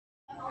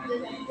Hi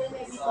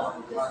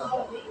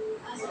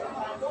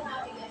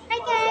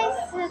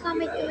guys, welcome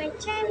back to my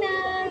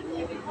channel.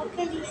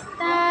 Okay, this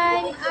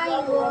time I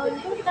want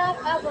to talk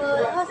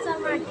about Hosan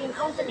Martin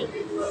Anthony.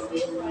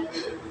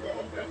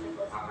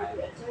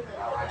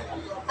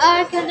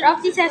 Counter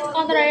of this has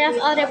contrarians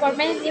all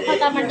departments if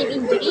Hosan Martin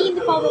injury in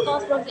the public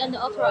house working on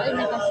the offshore in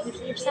the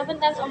Constitution 7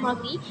 times or more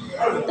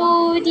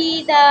to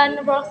the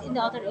than works in the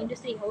other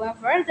industry.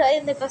 However,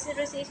 in the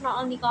Constitution is not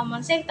only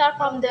common sector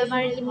from the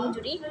maritime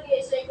injury.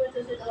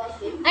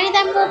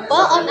 Anytime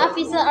people on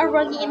officer are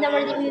working in the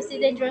maritime industry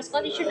dangerous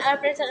condition are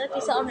present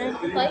officer on an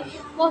employee,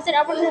 most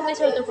are approximately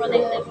sure to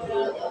protect them.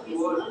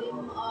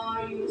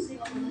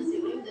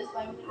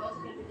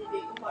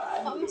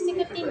 Oh, mesti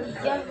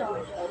ketinggian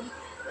dong.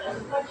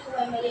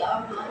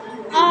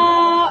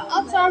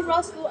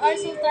 Observers who are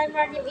sustained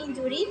maritime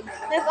injury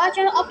with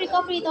actual of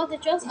recovery of the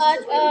just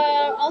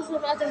also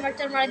other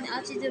maritime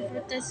accident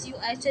protects you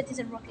as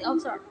citizen working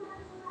observer.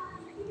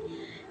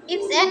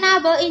 If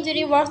enable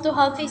injury works to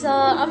help vessel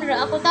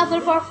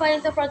accountable for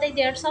failing to protect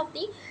their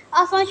safety,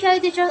 as one shall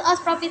teachers as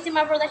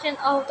professional protection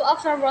of to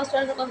observe works to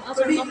overcome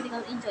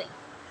critical injury.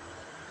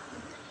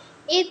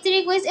 It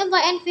requires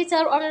employee and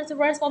vessel owners to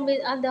respond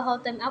and the whole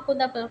time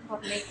accountable for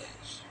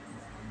negligence.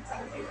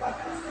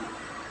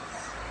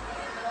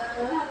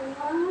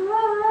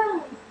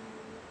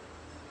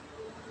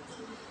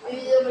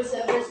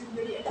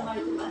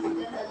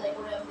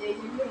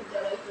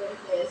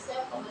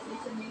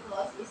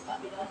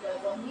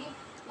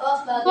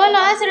 While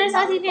as a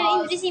result, it can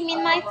increase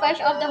in my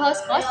patch of the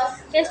host cost,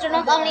 yes, to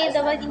not only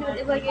the body with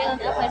evaluate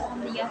and apart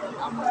from the Yahoo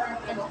almost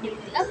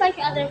continuity, apart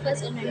from other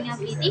first on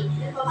ability,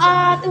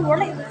 to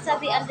work with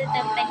Sabi under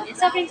template,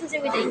 suffering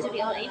associated with the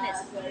injury or illness.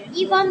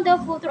 Even though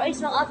photo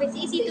is not always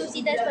easy to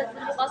see that but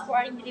the cost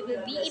for injury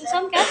will be in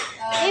some cases,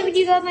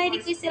 individual may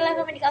request a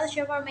medical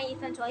shopper may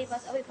eventually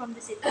pass away from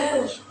the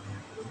situation.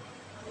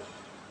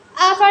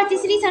 For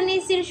this reason,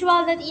 it's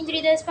usual that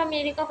injury does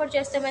family recover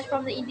just as much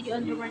from the injury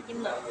under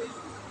maritime law.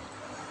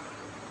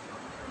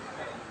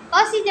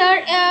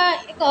 Consider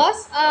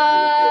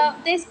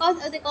this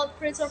cause of the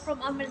culprits or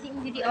from a maritime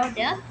injury or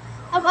death.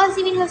 Have a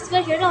civil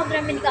hospital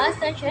under medical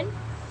attention.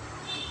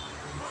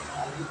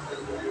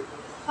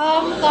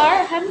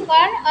 Hamcar,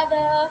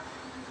 the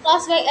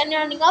classified and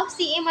running up,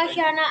 see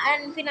emotional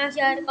and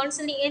financial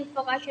counseling and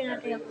vocational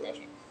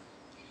rehabilitation.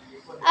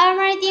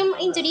 Maritime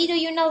injury, do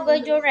you know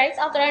about your rights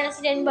after an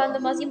accident? But the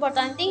most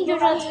important thing, you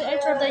should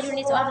ensure the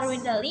units are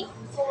legally,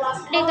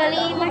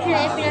 emotionally,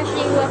 and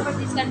financially, whoever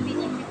this can be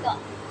difficult.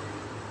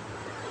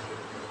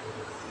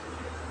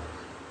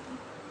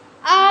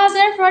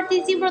 Therefore, it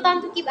is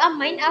important to keep in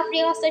mind after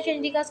your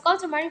session because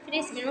customer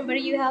fees, remember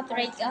you have to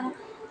write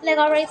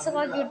legal rights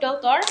about your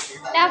doctor.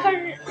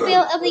 Never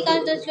feel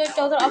applicant to your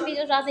doctor office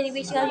or other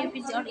individual you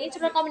visit or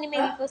insurance company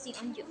may be posting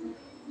on you.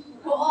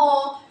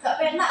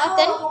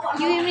 Often,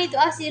 you will need to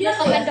ask the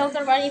recommend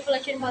doctor for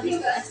information about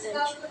this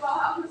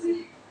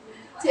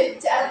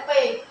stage.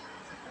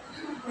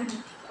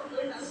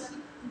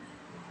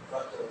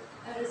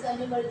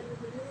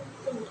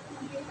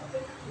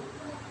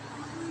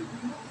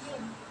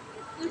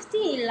 Mesti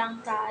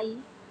hilang tai.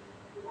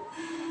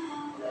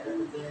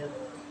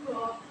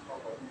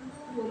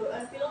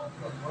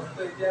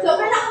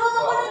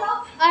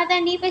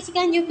 Then the basic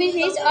you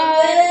finish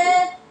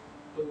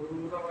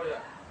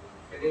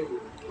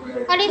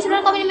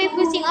additional company may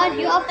posting on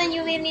you often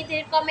you will need to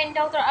recommend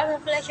doctor or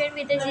reflection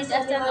with the disease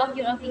extent of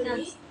your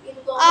applicants.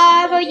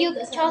 But you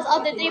chose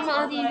out the 3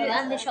 months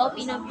and the shop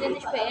in a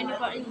British pay and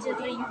for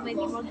injury you may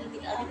be working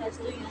with articles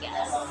to you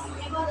guess.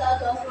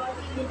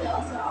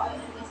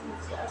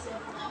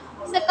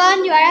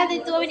 Second, you are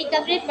added to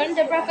medical treatment.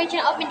 The profession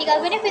of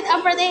medical benefit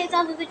and protection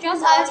under the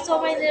trust as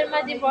so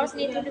many divorce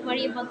need to be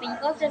very involving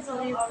costs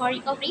for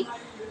recovery.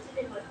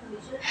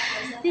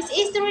 This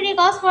is the really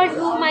cause for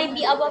who might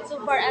be about to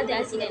for the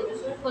accident.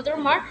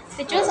 Furthermore,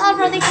 the trust are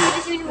protection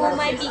between who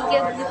might be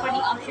given the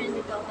funding option in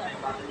the doctor.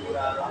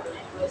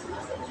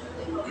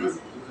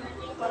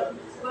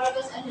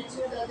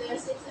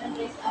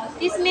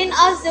 This means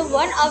as the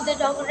one of the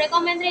doctor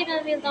recommended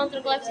treatment will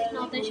counter collapse is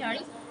not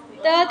necessary.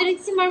 The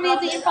treatment will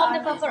be informed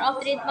the proper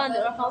of treatment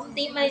or how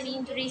they might be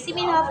injury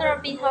similar after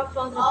being hurt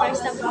from the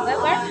first time.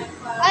 However,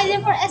 either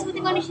for as with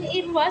the condition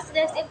it was,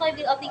 there's employee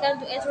will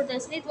obliged to ensure the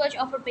slate watch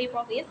offer pay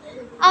profit.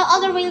 All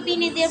other will be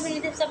needed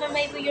relative someone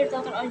may be your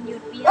doctor on your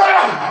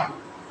behalf.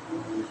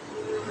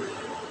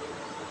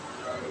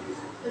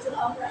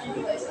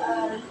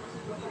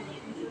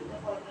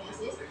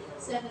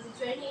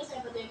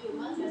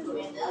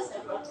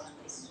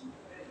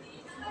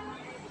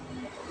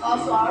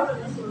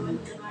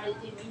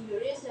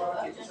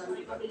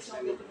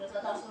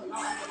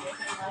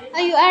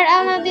 You are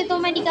allowed to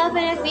medical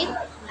benefit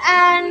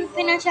and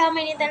financial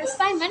maintenance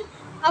payment.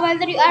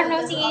 However, you are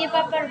not seeing any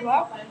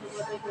paperwork.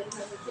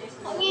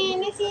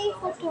 Ini sih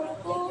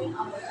fotoku.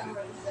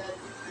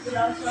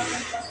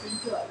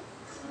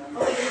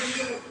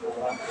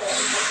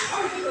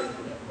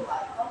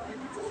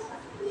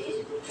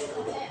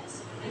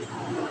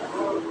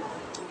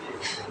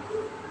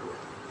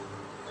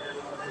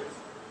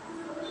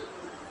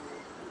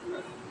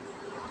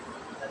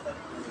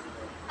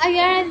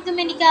 guaranteed to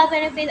medical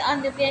benefit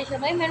on the financial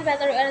payment,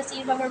 whether you are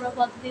received from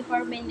to be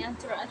for being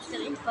answer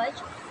accident in pledge.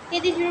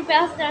 It is your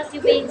best trust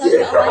you paying cost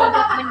of any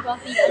document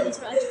copy and is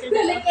accident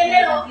of American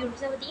Bureau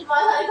 70.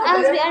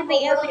 As we are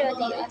paying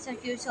periodic as a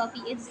pure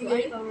copy, it is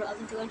very power of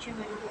the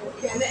consumer.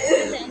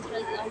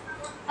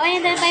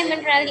 When the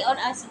payment rally on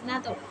a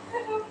signature.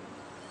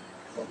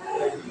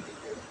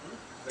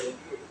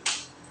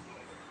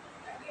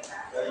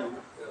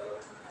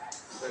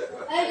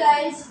 Hi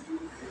guys,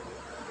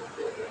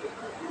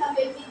 have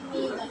a with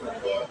me, don't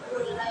forget to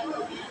like,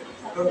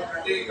 comment, and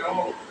Nanti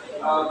subscribe.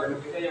 kamu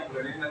benefitnya yang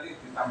bulan ini nanti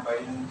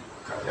ditambahin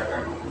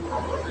kerjakan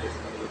properti.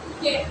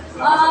 Oke,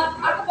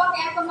 aku pakai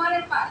yang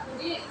kemarin Pak,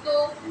 jadi itu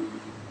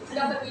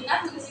sudah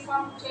berminat mengisi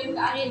form join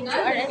keadilan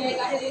dan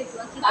keadilannya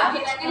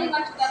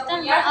 5 juta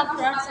rupiah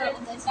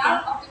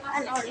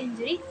and or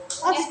injury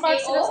of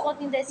structural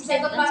spotting the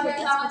accident and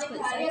spotting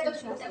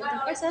aspects of the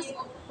process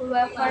who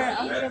were for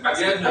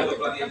Kalian juga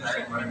the pelatihan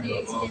saya function kemarin and the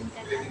dulu kok. accident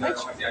can Jadi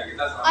damage sama dia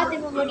kita at sama. the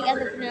memory and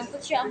the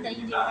future of the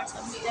universe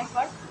of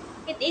therefore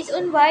it is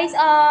unwise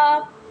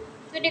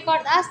to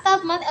record a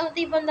statement of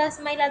even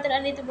thus my letter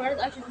and the word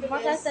of the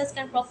process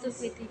can prove to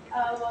quickly.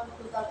 I want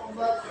to talk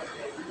about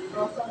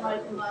Rosa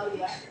Maritime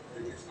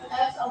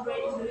Types of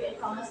brain injury and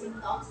common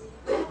symptoms.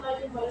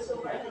 Maritime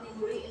voiceover head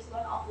injury is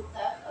one of the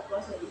types of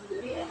personal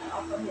injury and an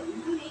open head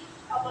injury.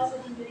 A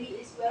personal injury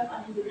is where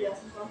an injury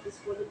doesn't come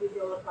physical to be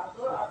blown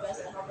contour, or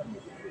whereas an open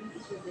head injury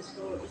is where the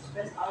skull is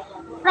pressed out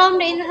contour. From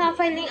the internal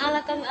finding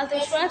anatomy of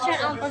the structure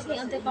and personally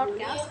of the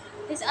carcass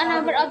is a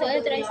number of the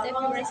authorized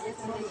defibrillations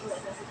estimated.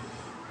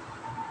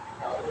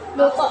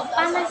 Loh kok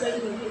panas?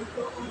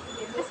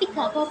 Tapi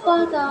gak apa-apa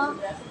toh.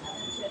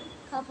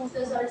 From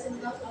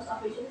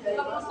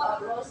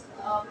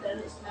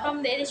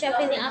the initial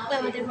feeling up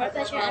with the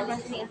protection and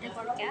processing of the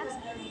forecast,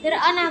 there are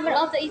a number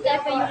of the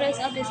effects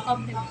of this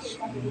complex.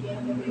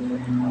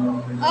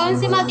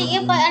 Symptomatic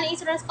imply and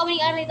insurance coming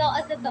a little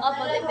at the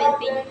top of the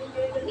pain of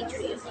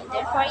injury.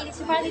 Therefore, it is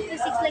important to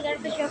seek legal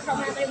pressure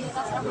from another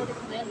because of the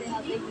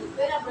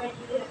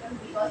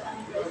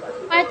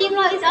maritime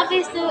law is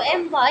obvious to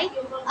employ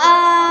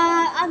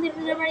under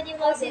the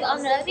maritime law on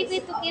the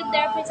requirement to keep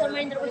their vessel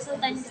marine vessel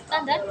time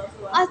standard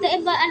as the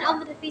employ and on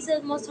the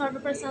vessel must have the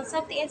personal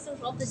safety essence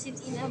of the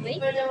ships in a way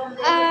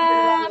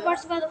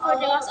possible for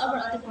the loss over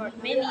the board.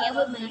 Many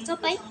equipment and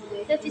supply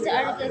the vessel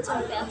are regulated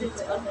to the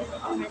athletes on the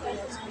maritime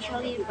law,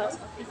 especially in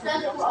parts of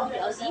vessel of the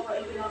LD.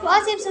 To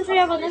achieve such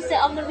revenues, the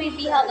owner will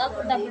be held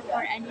accountable for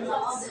any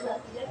loss.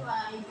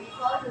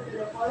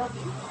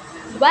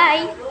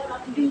 Why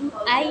do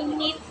I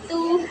need to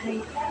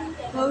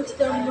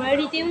host a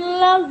maritime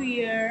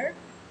lawyer?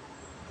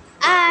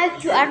 If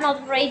you are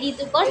not ready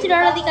to consider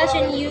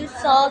litigation, you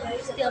should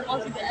still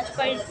consider as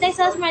per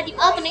Texas Maritime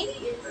Attorney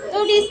to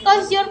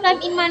discuss your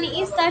claim in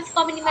money instead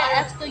commitment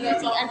acts to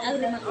using an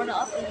agreement or the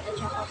offering a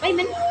check for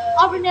payment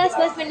of the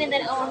disbursement and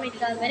then our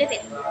medical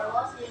benefit.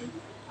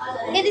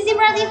 It is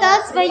important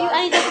that by you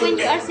any document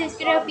you are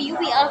subscribed you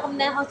will welcome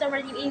the host of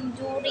maritime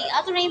injury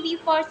attorney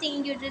before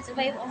seeing you to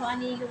survive of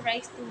any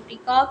rights to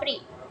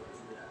recovery.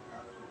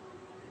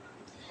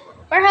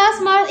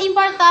 Perhaps more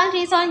important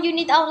reason you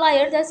need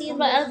outliers that is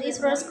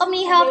insurance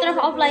company help them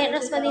outlier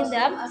responding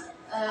them.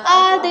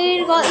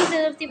 Their goal is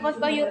to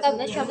deposit for you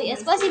come as sharply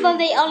as possible.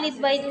 They only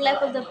by to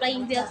level the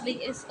playing field with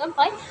its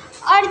company.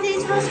 Or the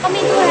insurance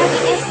company to have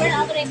an expert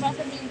outlier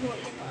person in your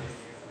interest.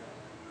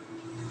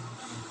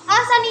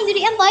 As an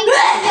injury employee,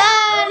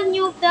 you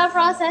knew the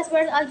process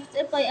where I just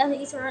apply an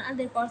insurance and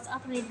the reports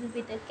after it will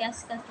be the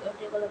case on a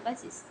regular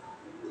basis.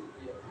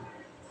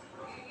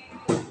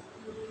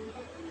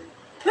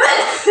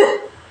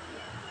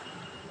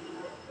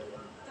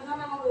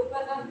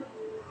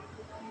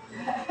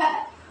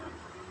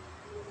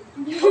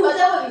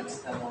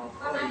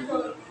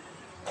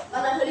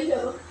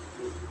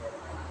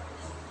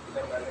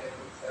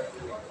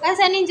 As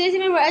an injury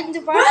member in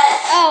the part,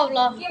 oh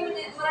love.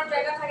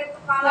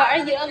 What are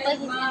you on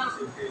talking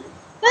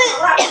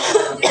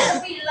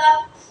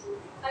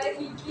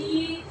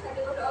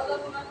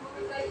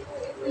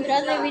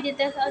Rather we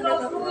details on the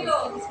document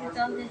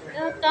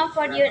come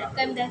for your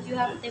claim that you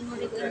have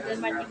temporary in the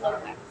multiple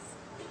parts.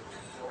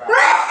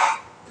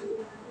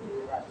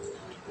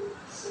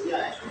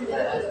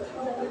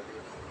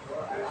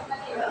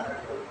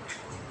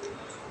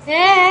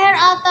 Here,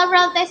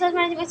 Alta Texas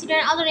Maritime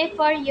Accident alternate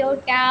for your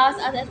case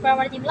as per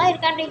maritime law, you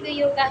can review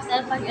your case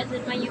and find your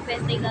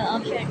best legal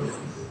options.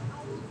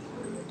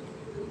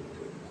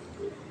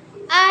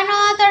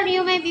 Another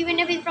you may be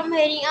benefit from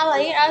hiring a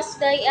lawyer as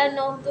they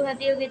know to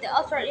deal with the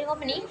authority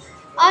company.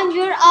 On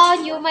your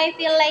own, you may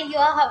feel like you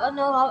have a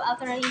know-how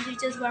after injury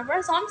just one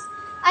person,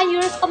 and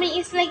your company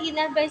is like in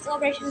advanced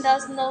operation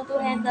does know to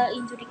handle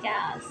injury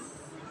case.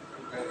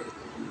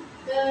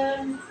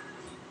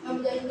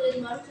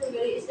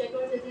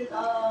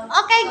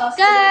 Okay,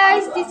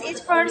 guys, this is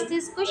first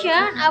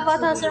discussion about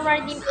House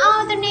Maritime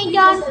Alternate.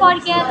 Don't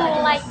forget to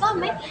like,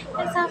 comment,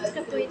 and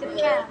subscribe to YouTube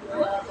channel.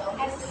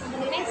 And see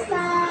you next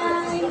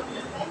time.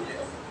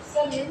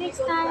 See you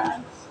next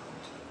time.